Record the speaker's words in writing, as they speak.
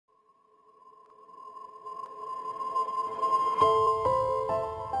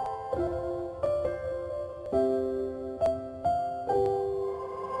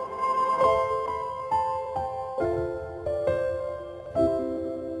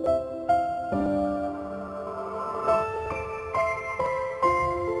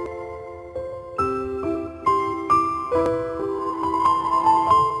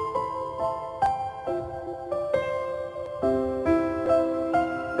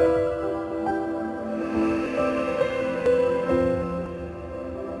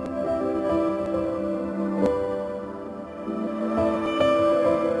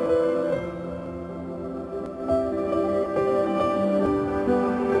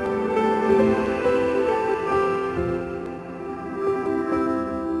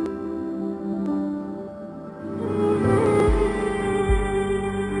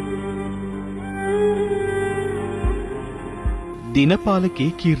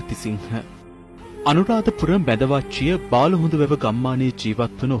දිනපාලකේ කීර්තිසිංහ අනුරාධපුර මැදවච්චිය බාලහොඳවැව ගම්මානයේ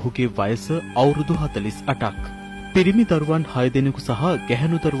ජීවත් වන ඔහුගේ වයස අවුරුදු 48ක්. පිරිමි දරුවන් 6 දෙනෙකු සහ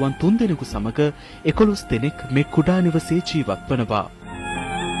ගැහැණු දරුවන් 3 දෙනෙකු සමග 11 දෙනෙක් මේ කුඩා නිවසේ ජීවත් වනවා.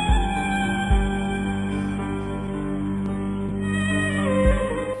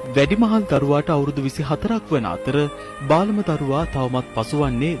 වැඩිමහල් දරුවාට අවුරුදු 24ක් වන අතර බාලම දරුවා තවමත්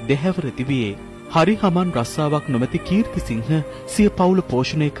පසුවන්නේ දෙහැවර දිවියේ. හරි හමන් රස්සාවක් නොමැති කීර්තිසිංහ සිය පවුල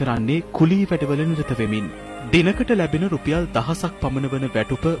පෝෂණය කරන්නේ කුලී වැඩවල නිරත වෙමින්. දිනකට ලැබෙන රුපියල් 1000ක් පමණ වන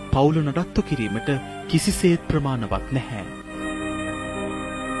වැටුප පවුල නඩත්තු කිරීමට කිසිසේත් ප්‍රමාණවත් නැහැ.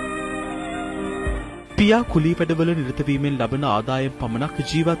 පියා කුලී වැඩවල නිරත වීමෙන් ලබන ආදායම් පමණක්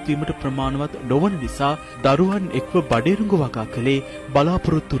ජීවත් වීමට ප්‍රමාණවත් නොවන නිසා දරුවන් එක්ව බඩේරුඟ වගා කළේ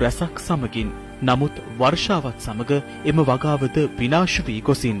බලාපොරොත්තු රැසක් සමගින්. නමුත් වර්ෂාවත් සමග එම වගාවද විනාශ වී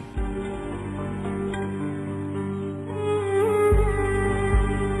ගොසින්.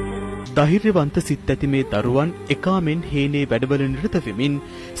 ධෛර්යවන්ත සිත් ඇති මේ දරුවන් එකාමෙන් හේනේ වැඩවල නිරත වෙමින්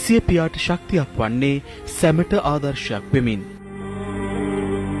සිය පියාට ශක්තියක් වන්නේ සැමට ආදර්ශයක් වෙමින්.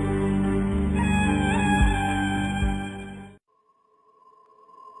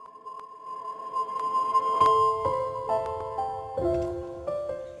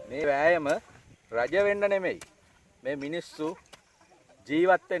 මේ වෑයම රජ වෙන්න නෙමෙයි, මේ මිනිස්සු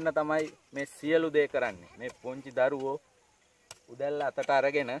ජීවත් වෙන්න තමයි මේ සියලු දේ කරන්නේ. මේ පුංචි දරුවෝ උදැල්ල අතට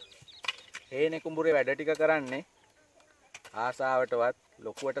අරගෙන හේනේ කුඹුරේ වැඩ ටික කරන්නේ ආසාවටවත්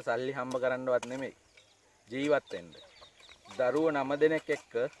ලොකුවට සල්ලි හම්බ කරන්නවත් නෙමෙයි, ජීවත් වෙන්න. දරුවෝ 9 දෙනෙක්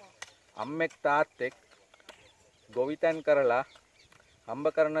එක්ක අම්මෙක් තාත්තෙක් ගොවිතැන් කරලා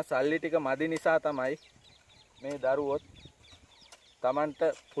හම්බ කරන සල්ලි ටික මදි නිසා තමයි මේ දරුවොත් Tamanට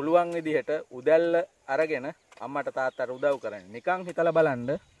පුළුවන් විදිහට උදැල්ල අරගෙන අම්මට තාත්තට උදව් කරන්නේ. නිකන් හිතලා බලන්න,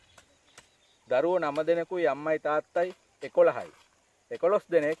 දරුවෝ 9 දෙනෙකුයි අම්මයි තාත්තයි 11යි.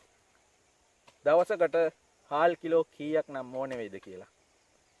 11 දෙනෙක් දවසකට හාල් කිලෝ කීයක් නම් ඕනේ වෙයිද කියලා.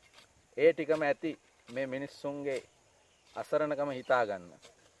 ඒ ටිකම ඇති මේ මිනිස්සුන්ගේ අසරණකම හිතා ගන්න.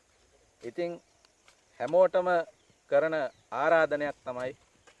 ඉතින් හැමෝටම කරන ආරාධනයක් තමයි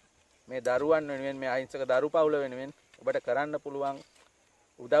මේ දරුවන් වෙනුවෙන්, මේ අහිංසක දරු පවුල වෙනුවෙන් ඔබට කරන්න පුළුවන්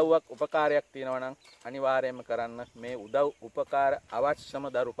උදව්වක් උපකාරයක් තියෙනවා නම් අනිවාර්යයෙන්ම කරන්න. මේ උදව් උපකාර අවශ්‍යම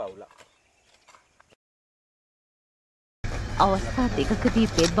දරු පවුලක්. අවස්ථා දෙකකදී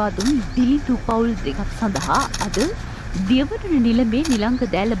පෙරවා දුන් දිලිඳු පවුල් දෙකක් සඳහා අද දියවඩන නිලමේ නිලංග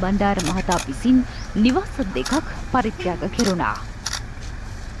දෑල බණ්ඩාර මහතා විසින් නිවාස දෙකක් පරිත්‍යාග කෙරුණා.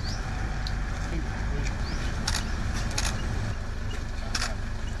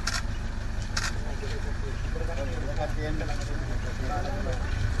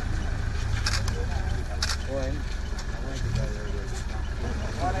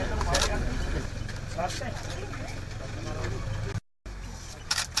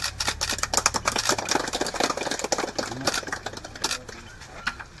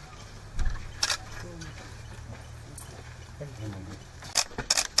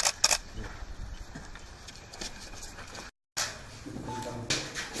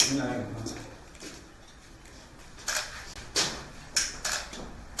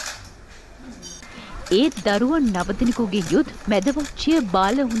 ඒත් දරුවන් 9 දෙනෙකුගේ යුත් මැදවච්චිය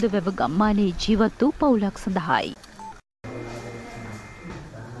බාලහොඳවැව ගම්මානයේ ජීවත් වූ පවුලක් සඳහායි.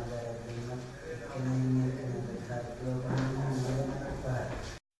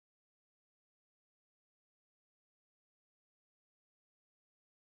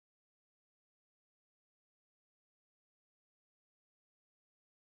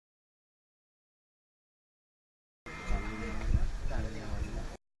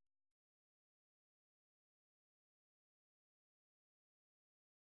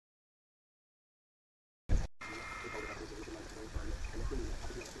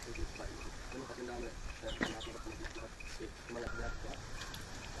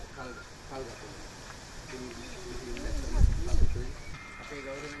 අපේ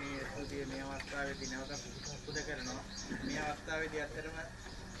ගෞරවනීය ස්තුතිය මේ අවස්ථාවේදී නැවතත් පුද කරනවා. මේ අවස්ථාවේදී අත්‍තරම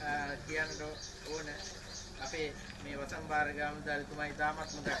කියන්න ඕන අපේ මේ වසම්බාර ගාමදාරිතුමා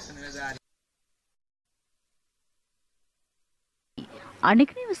ඉතාමත්ම දක්ෂ නිලධාරී.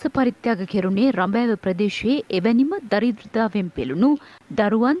 අනෙක් නිවස පරිත්‍යාග කෙරුණේ රඹෑව ප්‍රදේශයේ එවැනිම දරිද්‍රතාවෙන් පෙළුණු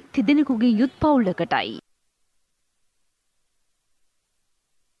දරුවන් 30 දෙනෙකුගේ යුත් පවුලකටයි.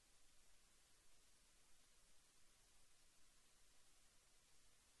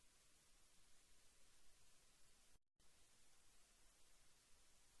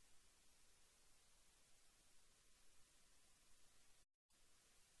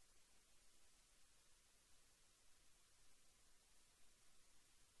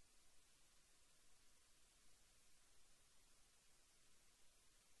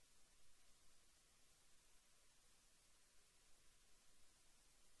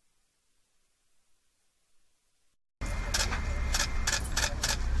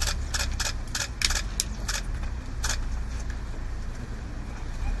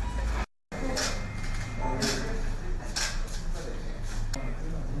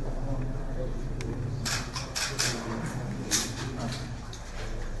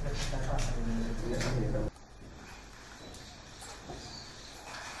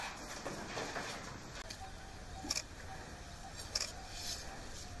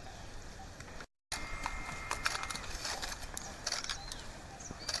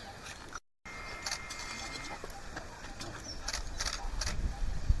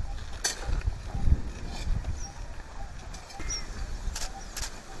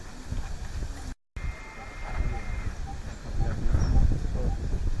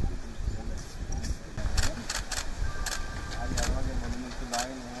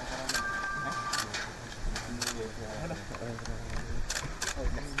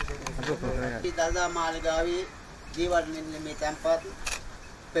 ශ්‍රී දළදා මාලිගාවේ ජීවත්වන නිලමේ තැන්පත්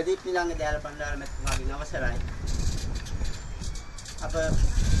ප්‍රදීප් නිලංග දෑල බණ්ඩාර මැතිතුමාගේ අවසරයි අප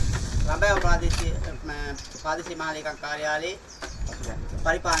රඹෑව ප්‍රාදේශීය මහ ලේකම් කාර්යාලයේ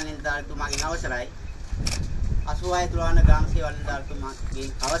පරිපාලන නිලධාරීතුමාගේ අවසරයි 86 තුලාන ග්‍රාම සේවා නිලධාරීතුමාගේ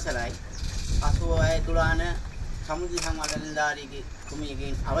අවසරයි 86 තුලාන සමුද්‍ර සංවර්ධන නිලධාරීගේ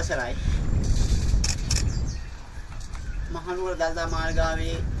තුමියගේ අවසරයි මහනුවර දළදා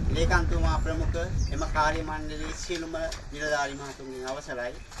මාලිගාවේ ලේකම්තුමා ප්‍රමුඛ එම කාර්ය මණ්ඩලයේ සියලුම නිලධාරී මහතුන්ගේ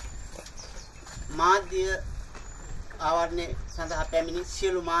අවසරයි මාධ්‍ය ආවරණය සඳහා පැමිණි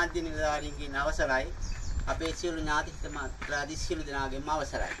සියලු මාධ්‍ය නිලධාරීන්ගේ අවසරයි අපේ සියලු ඥාති හිතමාත්‍රාදී සියලු දෙනාගේම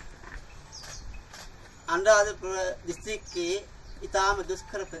අවසරයි අනුරාධපුර දිස්ත්‍රික්කයේ ඉතාම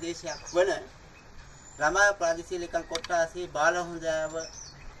දුෂ්කර ප්‍රදේශයක් වන රඹෑව ප්‍රාදේශීය ලේකම් කොට්ටාසේ බාලහොඳාව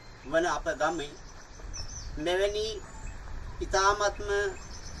වන අප ගමේ මෙවැනි ඉතාමත්ම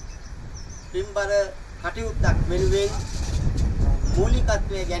පින්බර කටයුත්තක් වෙනුවෙන්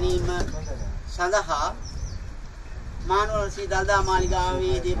මූලිකත්වයේ ගැනීම සඳහා මහනුවර ශ්‍රී දළදා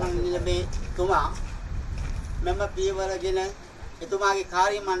මාලිගාවේ දීපන් නිලමේ තුමා මෙම පියවරගෙන එතුමාගේ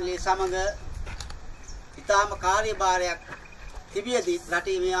කාර්ය මණ්ඩලය සමග ඉතාම කාර්යභාරයක් තිබියදී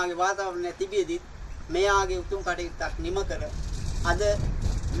රටේ මෙයාගේ වාතාවරණය තිබියදී මෙයාගේ උතුම් කටයුත්තක් නිම කර අද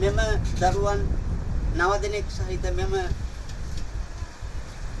මෙම දරුවන් 9 දෙනෙක් සහිත මෙම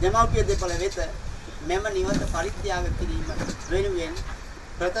දෙමව්පිය දෙපළ වෙත මෙම නිවස පරිත්‍යාග කිරීම වෙනුවෙන්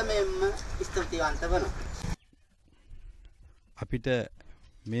ප්‍රථමයෙන්ම ස්තුතිවන්ත වෙනවා. අපිට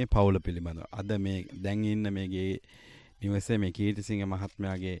මේ පවුල පිළිබඳව අද මේ දැන් ඉන්න මේගේ නිවසේ මේ කීර්තිසිංහ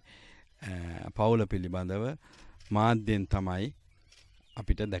මහත්මයාගේ පවුල පිළිබඳව මාධ්‍යෙන් තමයි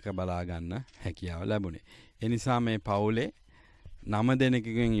අපිට දැක බලා ගන්න හැකියාව ලැබුණේ. ඒ නිසා මේ පවුලේ 9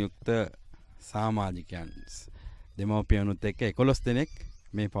 දෙනෙකුගෙන් යුක්ත සමාජිකයන් දෙමව්පියනුත් එක්ක 11 දෙනෙක්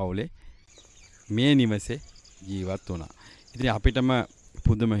මේ පවුලේ මේ නිවසේ ජීවත් වුණා. ඉතින් අපිටම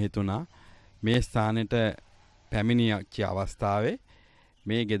පුදුම හිතුණා මේ ස්ථානෙට පැමිණිච්ච අවස්ථාවේ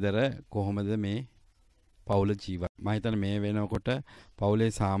මේ ගෙදර කොහොමද මේ පවුල ජීවත්. මම හිතන්නේ මේ වෙනකොට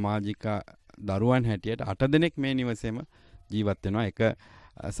පවුලේ සමාජික දරුවන් හැටියට 8 දෙනෙක් මේ නිවසේම ජීවත් වෙනවා. එක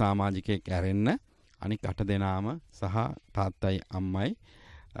සමාජිකයෙක් ඇරෙන්න අනික 8 දෙනාම සහ තාත්තයි අම්මයි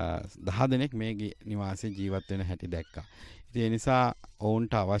 10 දෙනෙක් මේ නිවාසයේ ජීවත් වෙන හැටි දැක්කා. ඉතින් ඒ නිසා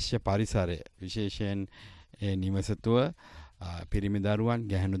ඔවුන්ට අවශ්‍ය පරිසරය විශේෂයෙන් ඒ නිවස තුල පිරිමි දරුවන්,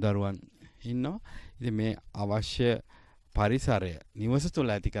 ගැහැණු දරුවන් ඉන්නවා. ඉතින් මේ අවශ්‍ය පරිසරය නිවස තුල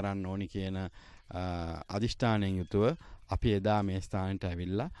ඇති කරන්න ඕනි කියන අදිෂ්ඨානයෙන් යුතුව අපි එදා මේ ස්ථානයට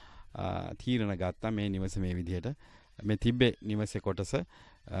ඇවිල්ලා තීරණ ගත්තා මේ නිවස මේ විදිහට මේ තිබ්බේ නිවසේ කොටස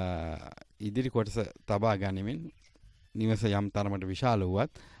ඉදිරි කොටස තබා ගැනීමෙන් නිවස යම් තරමට විශාල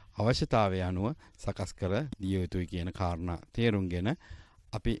වුවත් අවශ්‍යතාවය අනුව සකස් කර දිය යුතුයි කියන කාරණා තේරුම්ගෙන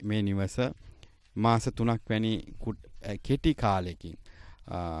අපි මේ නිවස මාස 3ක් වැනි කෙටි කාලයකින්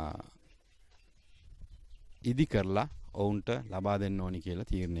ඉදි කරලා ඔවුන්ට ලබා දෙන්න ඕනි කියලා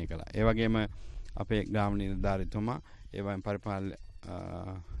තීරණය කළා. ඒ වගේම අපේ ග්‍රාම නිලධාරීතුමා ඒ වගේම පරිපාලන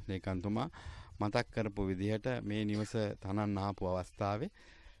ලේකම්තුමා මතක් කරපු විදිහට මේ නිවස තනන්න ආපු අවස්ථාවේ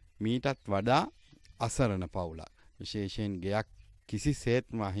මීටත් වඩා අසරණ පවුලක් විශේෂයෙන් ගෙයක්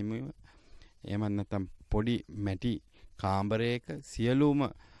කිසිසේත්ම අහිමිව එහෙම නැත්නම් පොඩි මැටි කාමරයක සියලුම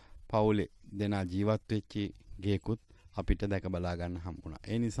පවුලේ දෙනා ජීවත් වෙච්ච ගෙයකුත් අපිට දැක බලා ගන්න හම්බුණා.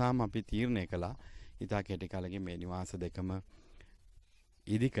 ඒ නිසාම අපි තීරණය කළා ඉතා කෙටි කාලෙකින් මේ නිවාස දෙකම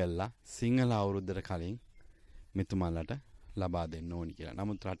ඉදි කළා සිංහල අවුරුද්දට කලින් මෙතුමාලට ලබා දෙන්න ඕනි කියලා.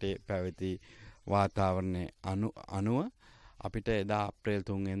 නමුත් රටේ පැවති වාතාවරණය අනුව අපිට එදා අප්‍රේල්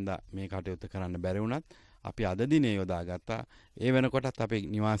 3 වෙනිදා මේ කටයුත්ත කරන්න බැරි වුණත් අපි අද දිනේ යොදාගත්තා. ඒ වෙනකොටත් අපි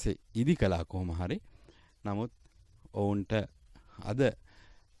නිවාසේ ඉදි කළා කොහොම හරි. නමුත් ඔවුන්ට අද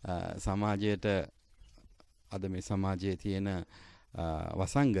සමාජයට අද මේ සමාජයේ තියෙන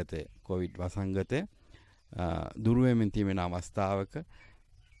වසංගතය කොවිඩ් වසංගතය දුරු වෙමින් තියෙන අවස්ථාවක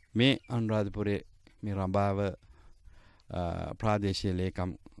මේ අනුරාධපුරයේ මේ රඹාව ප්‍රාදේශීය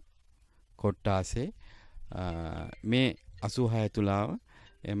ලේකම් කොට්ටාසේ මේ 86 තුලාව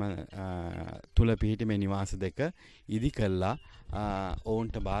එම තුල පිහිටි මේ නිවාස දෙක ඉදි කළා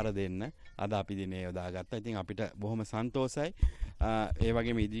ඔවුන්ට බාර දෙන්න අද අපි දිනේ යොදාගත්තා. ඉතින් අපිට බොහොම සන්තෝෂයි. ඒ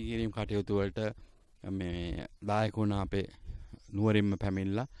වගේම ඉදිකිරීම් කටයුතු වලට මේ දායක වුණ අපේ නුවරින්ම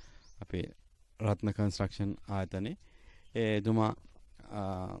පැමිණලා අපේ රත්න කන්ස්ට්‍රක්ෂන් ආයතනයේ එතුමා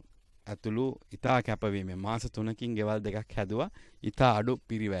ඇතුළු ඉතා කැපවීමෙන් මාස 3කින් ගෙවල් දෙකක් හැදුවා ඉතා අඩු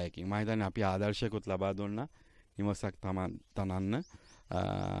පිරිවැයකින්. මම හිතන්නේ අපි ආදර්ශයකුත් ලබා දුන්නා නිවසක් තනන්න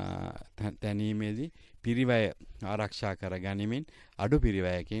තැනීමේදී පිරිවැය ආරක්ෂා කර ගැනීමෙන් අඩු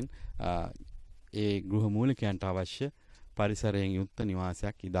පිරිවැයකින් ඒ ගෘහ මූලිකයන්ට අවශ්‍ය පරිසරයෙන් යුක්ත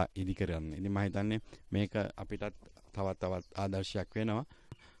නිවාසයක් ඉදි කරන්න. ඉතින් මම හිතන්නේ මේක අපිටත් තවත් ආදර්ශයක් වෙනවා.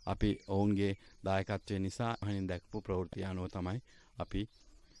 අපි ඔවුන්ගේ දායකත්වය නිසා අහින් දැක්පු ප්‍රවෘත්ති අනුව තමයි අපි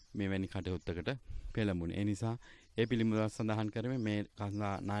මෙවැනි කටයුත්තකට පෙළඹුණේ. ඒ නිසා ඒ පිළිබඳව සඳහන් කරමින් මේ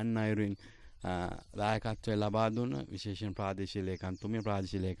නායන් අයුරින් දායකත්වය ලබා දුන්න විශේෂයෙන් ප්‍රාදේශීය ලේකම්තුමිය,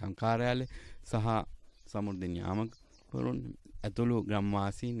 ප්‍රාදේශීය ලේකම් කාර්යාලය සහ සමෘද්ධි න්‍යාමකවරුන් ඇතුළු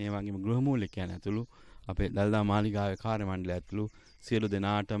ග්‍රාමවාසීන්, ඒ වගේම ගෘහමූලිකයන් ඇතුළු අපේ දළදා මාලිගාවේ කාර්ය මණ්ඩලය ඇතුළු සියලු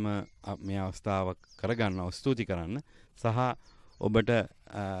දෙනාටම මේ අවස්ථාව කරගන්නව ස්තුති කරන්න සහ ඔබට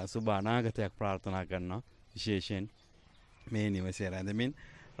සුබ අනාගතයක් ප්‍රාර්ථනා කරනවා. විශේෂයෙන් මේ නිවසේ රැඳෙමින්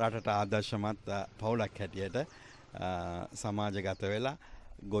රටට ආදර්ශමත් පවුලක් හැටියට සමාජගත වෙලා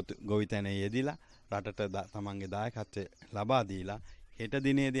ගොවිතැනේ යෙදිලා රටට තමන්ගේ දායකත්වය ලබා දීලා හෙට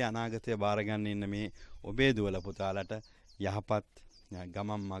දිනේදී අනාගතය බාරගන්න ඉන්න මේ ඔබේ දුවල පුතාලට යහපත්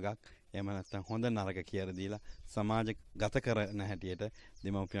ගමන් මගක් එහෙම නැත්නම් හොඳ නරක කියලා දීලා සමාජගත කරන හැටියට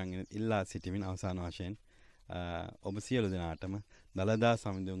දෙමව්පියන්ගෙන් ඉල්ලා සිටිමින් අවසාන වශයෙන් ඔබ සියලු දෙනාටම දළදා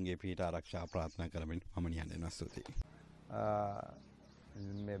සමිඳුන්ගේ පීඨ ආරක්ෂා ප්‍රාර්ථනා කරමින් මම නිහඬ වෙනවා. ස්තුතියි.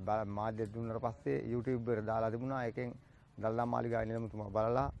 මේ මාධ්‍ය දුන්නාට පස්සේ YouTube එකට දාලා තිබුණා. ඒකෙන් දළදා මාලිගාවේ නිලමතුමා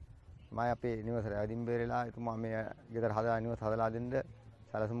බලලා මම අපේ නිවසට ඇදින් බේරලා එතුමා මේ ගෙදර හදලා නිවස හදලා දෙන්න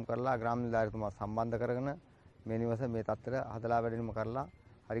සැලසුම් කරලා ග්‍රාම නිලධාරීතුමා සම්බන්ධ කරගෙන මේ නිවස මේ තත්ත්වයට හදලා වැඩිම කරලා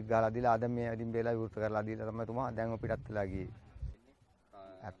හරි ගහලා දීලා අද මේ ඇදින් බේරලා විවෘත කරලා දීලා තමයි එතුමා දැන් පිටත් වෙලා ගියේ.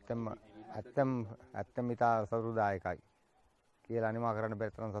 ඇත්තම ඉතා සතුටුදායකයි කියලා අනිමා කරන්න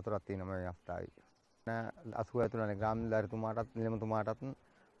බැරි තරම් සතුටක් තියෙනවා මේ අවස්ථාවේ. 80 ඇතුළේ ග්‍රාම නිලධාරීතුමාටත් නිලමතුමාටත්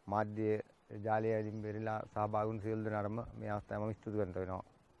මාධ්‍ය ජාලය ඇදින් බේරලා සහභාගී වුණු සියලු දෙනාටම මේ අවස්ථාවේ මම ස්තුති කරනවා.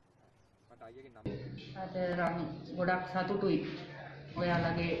 අද ගොඩක් සතුටුයි.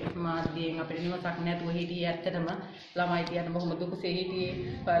 ඔයාලගේ මාධ්‍යයෙන් අපේ නිවසක් නැතුව හිටියේ ඇත්තටම ළමයි කියන බොහොම දුකසේ හිටියේ.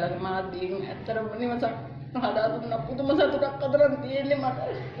 ඔයාලගේ මාධ්‍යයෙන් ඇත්තටම නිවසක් හදා දුන්න පුදුම සතුටක් අතරක් තියෙන්නේ මට.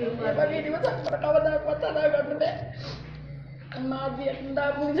 ඒ වගේ නිවසක් මට කවදාකවත් හදා ගන්න බෑ. මාධ්‍යයෙන්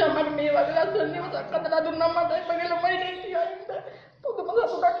දාපු නිසා මට මේ වගේ ලස්සන නිවසක් හදලා දුන්නා මට ඒ වගේ ළමයි දෙන්නේ. පුදුම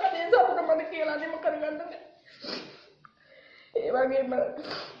සතුටක් අනේ සතුට මට කියලා දෙම කරගන්න බෑ. ඒ වගේම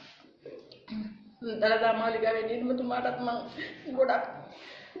දළදා මාලිගාවේ නිලමතුමාටත් මම ගොඩක්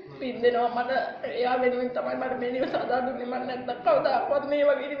පින් දෙනවා. මට එයා වෙනුවෙන් තමයි මට මේ නිවස හදා දුන්නේ. මම නැත්තම් කවදාවත් මේ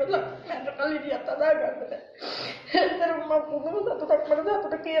වගේ නිවසක් මට කලියට හදා ගන්න බෑ. ඒතරම් මම පුදුම සතුටක් මට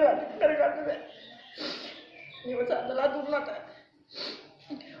සතුට කියලා කරගන්න බෑ. නිවස හදලා දුන්නට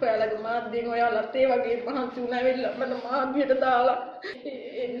ඔයාලගේ මාධ්‍යයෙන් ඔයාලත් ඒ වගේ මහන්සි වුණා වෙලා මට මාධ්‍යයට දාලා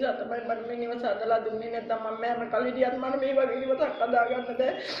ඒ නිසා තමයි මම මේ නිවස හදලා දුන්නේ. නැත්නම් මම මරණ කලියටත් මම මේ වගේ නිවසක් හදා ගන්න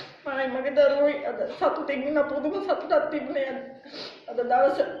බෑ. මම මගේ දරුවෝයි අද සතුටින් ඉන්න පුදුම සතුටක් තිබුණේ අද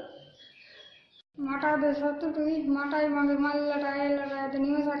දවසේ. මට අද සතුටුයි. මටයි මගේ මල්ලට අයලට අද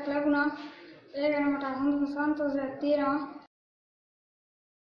නිවසක් ලැබුණා. ඒ ගැන මට හොඳම සන්තෝෂයක් තියෙනවා.